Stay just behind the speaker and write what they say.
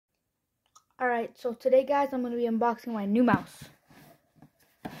Alright, so today guys, I'm going to be unboxing my new mouse.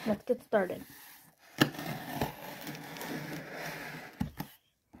 Let's get started.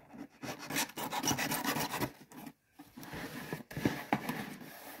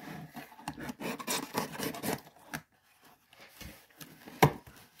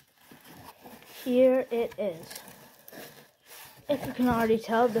 Here it is. If you can already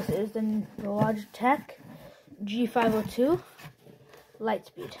tell, this is the Logitech G502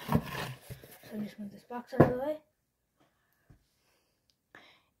 Lightspeed. So just move this box out of the way.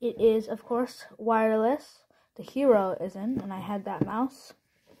 It is, of course, wireless. The Hero isn't, and I had that mouse.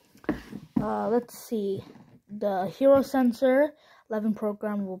 Let's see. The Hero sensor, 11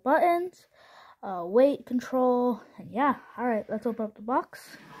 programmable buttons, weight control, and yeah. Alright, let's open up the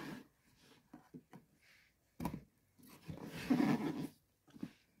box.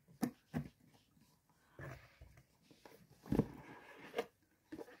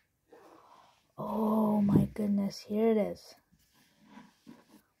 Oh my goodness, here it is.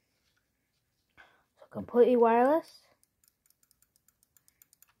 So completely wireless.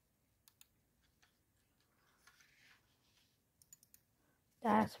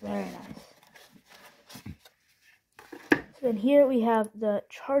 That's very nice. So then here we have the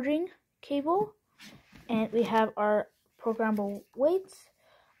charging cable, and we have our programmable weights,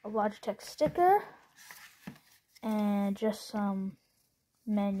 a Logitech sticker, and just some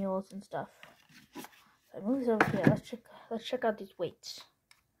manuals and stuff. So I move this over here. Let's check out these weights.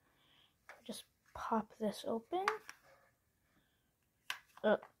 Just pop this open.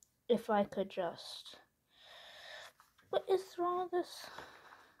 If I could just, what is wrong with this?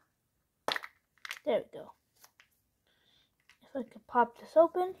 There we go. If I could pop this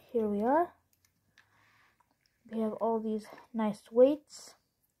open, here we are. We have all these nice weights.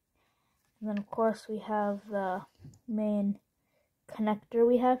 And then of course we have the main connector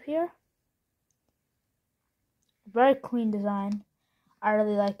we have here. Very clean design. I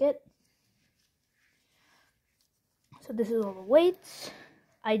really like it. So this is all the weights.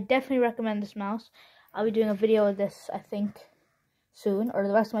 I definitely recommend this mouse. I'll be doing a video of this, I think, soon. Or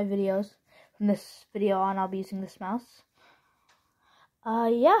the rest of my videos. From this video on, I'll be using this mouse.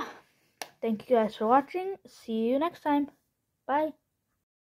 Yeah. Thank you guys for watching. See you next time. Bye.